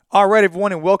All right,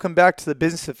 everyone, and welcome back to the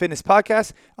Business of Fitness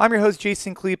podcast. I'm your host,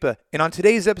 Jason Khalipa, and on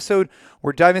today's episode,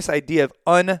 we're diving into this idea of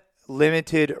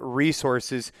unlimited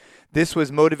resources. This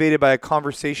was motivated by a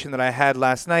conversation that I had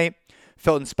last night.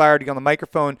 Felt inspired to get on the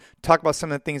microphone, talk about some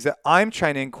of the things that I'm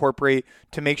trying to incorporate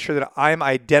to make sure that I'm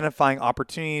identifying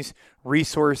opportunities,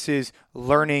 resources,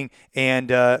 learning,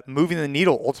 and moving the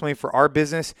needle ultimately for our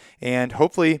business and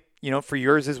hopefully, for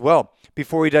yours as well.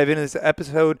 Before we dive into this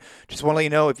episode, just want to let you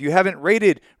know, if you haven't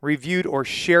rated, reviewed, or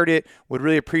shared it, would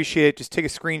really appreciate it. Just take a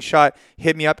screenshot,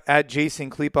 hit me up at Jason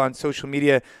Khalipa on social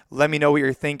media. Let me know what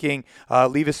you're thinking.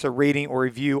 Leave us a rating or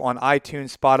review on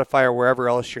iTunes, Spotify, or wherever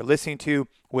else you're listening to.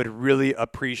 Would really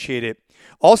appreciate it.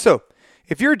 Also,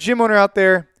 if you're a gym owner out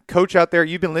there, coach out there,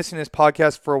 you've been listening to this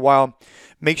podcast for a while,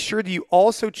 make sure that you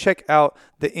also check out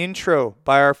the intro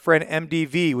by our friend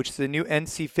MDV, which is the new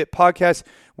NC Fit podcast,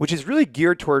 which is really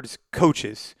geared towards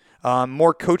coaches,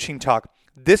 more coaching talk.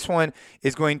 This one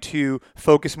is going to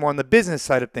focus more on the business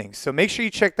side of things. So make sure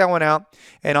you check that one out.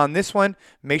 And on this one,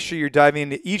 make sure you're diving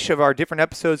into each of our different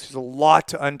episodes. There's a lot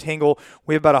to untangle.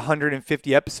 We have about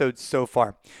 150 episodes so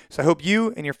far. So I hope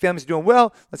you and your family's doing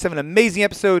well. Let's have an amazing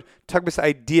episode. Talk about this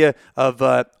idea of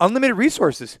unlimited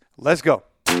resources. Let's go.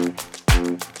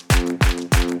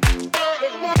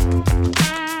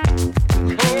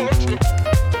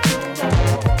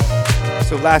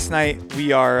 So last night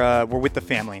we're with the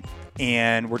family.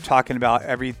 And we're talking about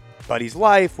everybody's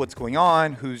life, what's going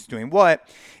on, who's doing what.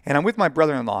 And I'm with my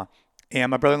brother-in-law.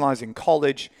 And my brother-in-law is in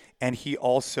college, and he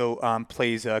also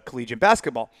plays collegiate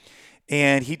basketball.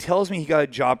 And he tells me he got a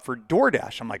job for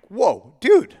DoorDash. I'm like, whoa,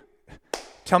 dude,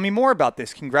 tell me more about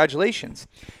this. Congratulations.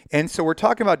 And so we're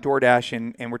talking about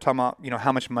DoorDash, and we're talking about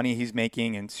how much money he's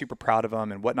making and super proud of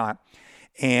him and whatnot.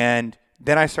 And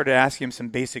then I started asking him some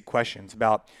basic questions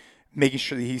about making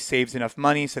sure that he saves enough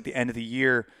money so at the end of the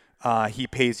year, he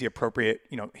pays the appropriate,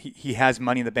 he has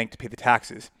money in the bank to pay the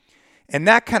taxes. And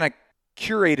that kind of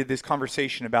curated this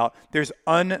conversation about there's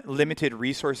unlimited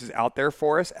resources out there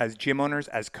for us as gym owners,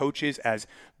 as coaches, as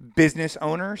business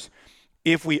owners,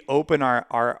 if we open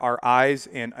our eyes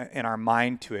and our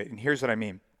mind to it. And here's what I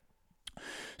mean.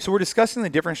 So we're discussing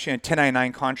the difference between a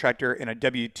 1099 contractor and a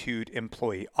W-2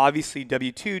 employee. Obviously,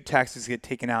 W-2 taxes get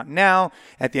taken out now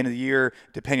at the end of the year,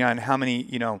 depending on how many,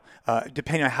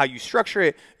 depending on how you structure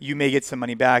it, you may get some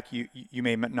money back. You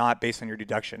may not based on your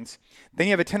deductions. Then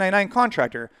you have a 1099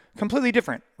 contractor, completely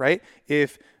different, right?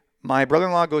 If my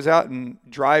brother-in-law goes out and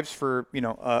drives for,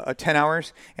 10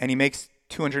 hours and he makes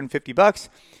 $250,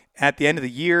 at the end of the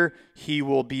year, he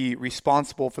will be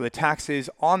responsible for the taxes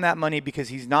on that money because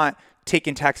he's not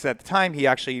taking taxes at the time. He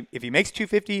actually, if he makes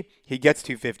 $250, he gets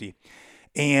 $250.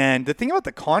 And the thing about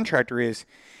the contractor is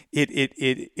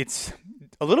it's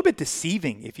a little bit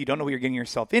deceiving if you don't know what you're getting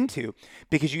yourself into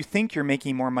because you think you're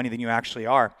making more money than you actually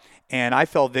are. And I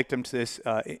fell victim to this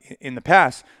in the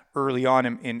past, early on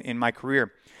in my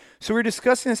career. So we're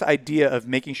discussing this idea of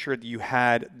making sure that you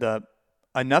had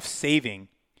enough saving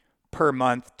per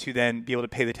month to then be able to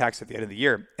pay the tax at the end of the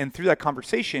year. And through that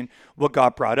conversation, what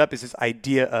got brought up is this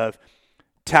idea of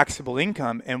taxable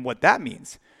income and what that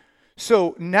means.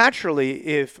 So naturally,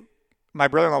 if my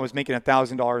brother-in-law was making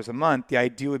 $1,000 a month, the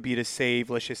idea would be to save,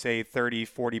 let's just say 30,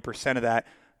 40% of that,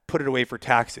 put it away for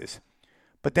taxes.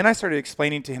 But then I started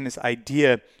explaining to him this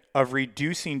idea of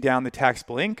reducing down the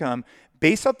taxable income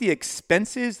based off the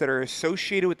expenses that are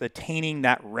associated with attaining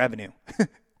that revenue.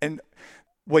 And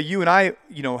what you and I,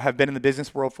 have been in the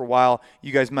business world for a while,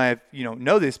 you guys might have,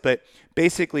 know this, but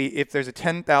basically if there's a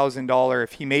 $10,000,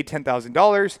 if he made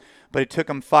 $10,000, but it took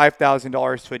him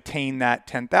 $5,000 to attain that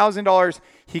 $10,000,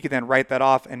 he could then write that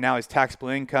off. And now his taxable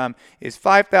income is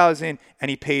 $5,000 and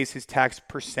he pays his tax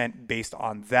percent based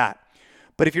on that.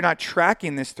 But if you're not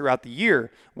tracking this throughout the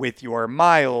year with your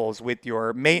miles, with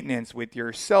your maintenance, with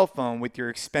your cell phone, with your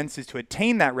expenses to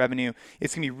attain that revenue,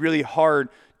 it's going to be really hard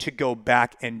to go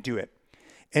back and do it.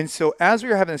 And so as we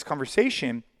were having this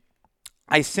conversation,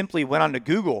 I simply went on to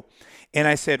Google and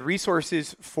I said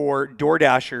resources for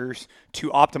DoorDashers to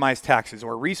optimize taxes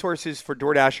or resources for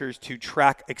DoorDashers to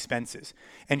track expenses.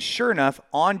 And sure enough,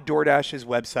 on DoorDash's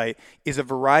website is a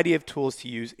variety of tools to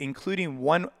use, including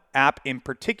one app in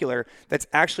particular that's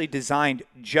actually designed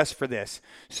just for this.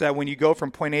 So that when you go from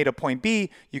point A to point B,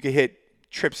 you could hit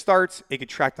trip starts, it could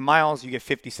track the miles, you get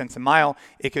 50 cents a mile,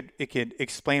 it could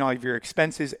explain all of your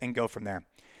expenses and go from there.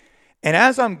 And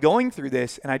as I'm going through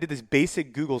this, and I did this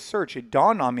basic Google search, it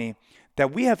dawned on me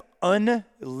that we have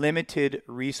unlimited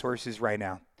resources right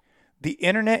now. The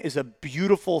internet is a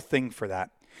beautiful thing for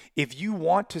that. If you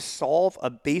want to solve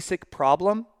a basic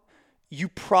problem, you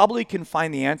probably can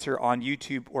find the answer on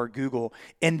YouTube or Google.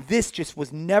 And this just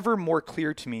was never more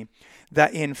clear to me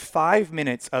that in 5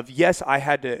 minutes of, yes, I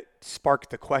had to spark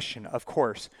the question, of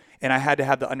course, and I had to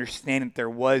have the understanding that there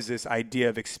was this idea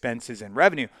of expenses and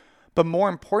revenue. But more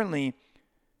importantly,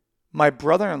 my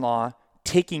brother-in-law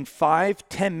taking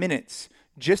 5-10 minutes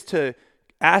just to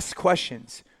ask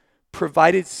questions,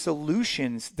 provided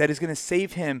solutions that is going to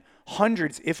save him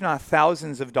hundreds, if not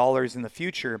thousands of dollars in the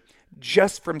future,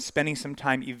 just from spending some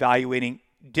time evaluating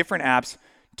different apps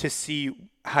to see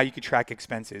how you could track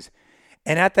expenses.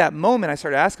 And at that moment, I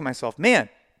started asking myself, man,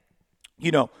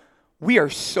 we are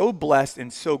so blessed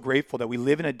and so grateful that we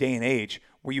live in a day and age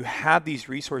where you have these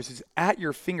resources at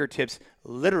your fingertips,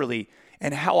 literally,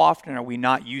 and how often are we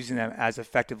not using them as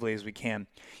effectively as we can?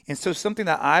 And so something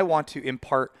that I want to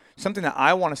impart, something that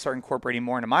I want to start incorporating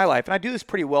more into my life, and I do this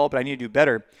pretty well, but I need to do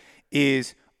better,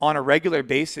 is on a regular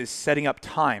basis setting up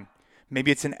time. Maybe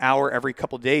it's an hour every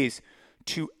couple days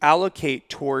to allocate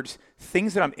towards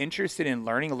things that I'm interested in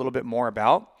learning a little bit more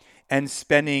about, and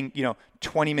spending,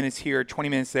 20 minutes here, 20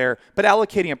 minutes there, but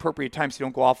allocating appropriate time so you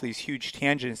don't go off these huge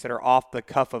tangents that are off the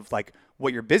cuff of like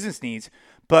what your business needs.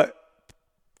 But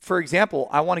for example,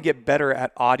 I want to get better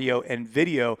at audio and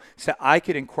video so that I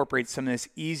could incorporate some of this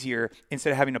easier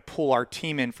instead of having to pull our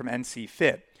team in from NC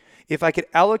Fit. If I could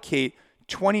allocate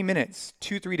 20 minutes,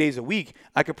 2-3 days a week,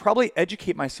 I could probably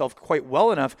educate myself quite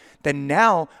well enough that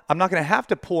now I'm not going to have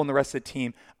to pull in the rest of the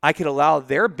team. I could allow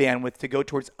their bandwidth to go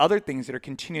towards other things that are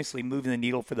continuously moving the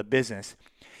needle for the business.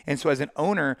 And so as an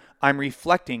owner, I'm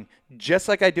reflecting, just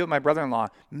like I do with my brother-in-law,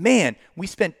 man, we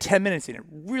spent 10 minutes and it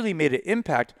really made an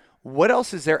impact. What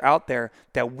else is there out there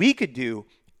that we could do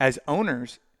as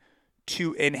owners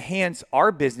to enhance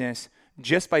our business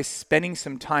just by spending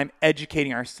some time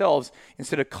educating ourselves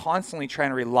instead of constantly trying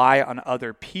to rely on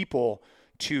other people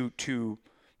to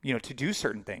do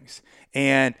certain things?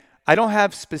 And I don't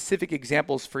have specific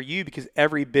examples for you because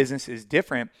every business is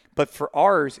different, but for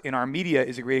ours in our media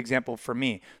is a great example for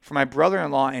me. For my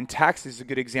brother-in-law in taxes is a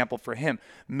good example for him.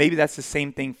 Maybe that's the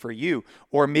same thing for you.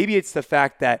 Or maybe it's the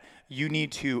fact that you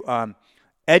need to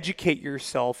educate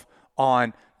yourself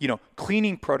on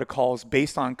cleaning protocols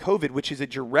based on COVID, which is a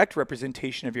direct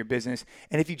representation of your business.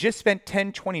 And if you just spent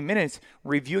 10, 20 minutes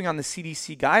reviewing on the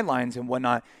CDC guidelines and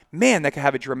whatnot, man, that could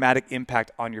have a dramatic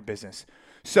impact on your business.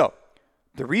 So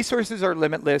the resources are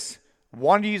limitless.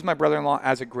 Wanted to use my brother-in-law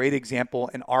as a great example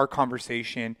in our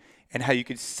conversation and how you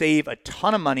could save a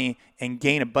ton of money and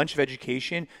gain a bunch of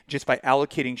education just by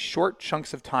allocating short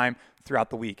chunks of time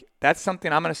throughout the week. That's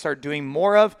something I'm going to start doing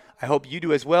more of. I hope you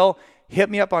do as well. Hit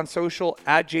me up on social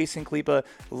at Jason Khalipa.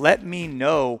 Let me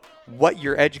know what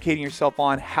you're educating yourself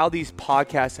on, how these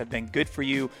podcasts have been good for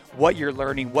you, what you're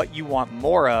learning, what you want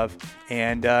more of,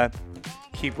 and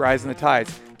keep rising the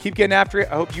tides. Keep getting after it.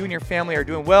 I hope you and your family are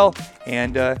doing well,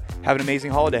 and have an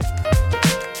amazing holiday.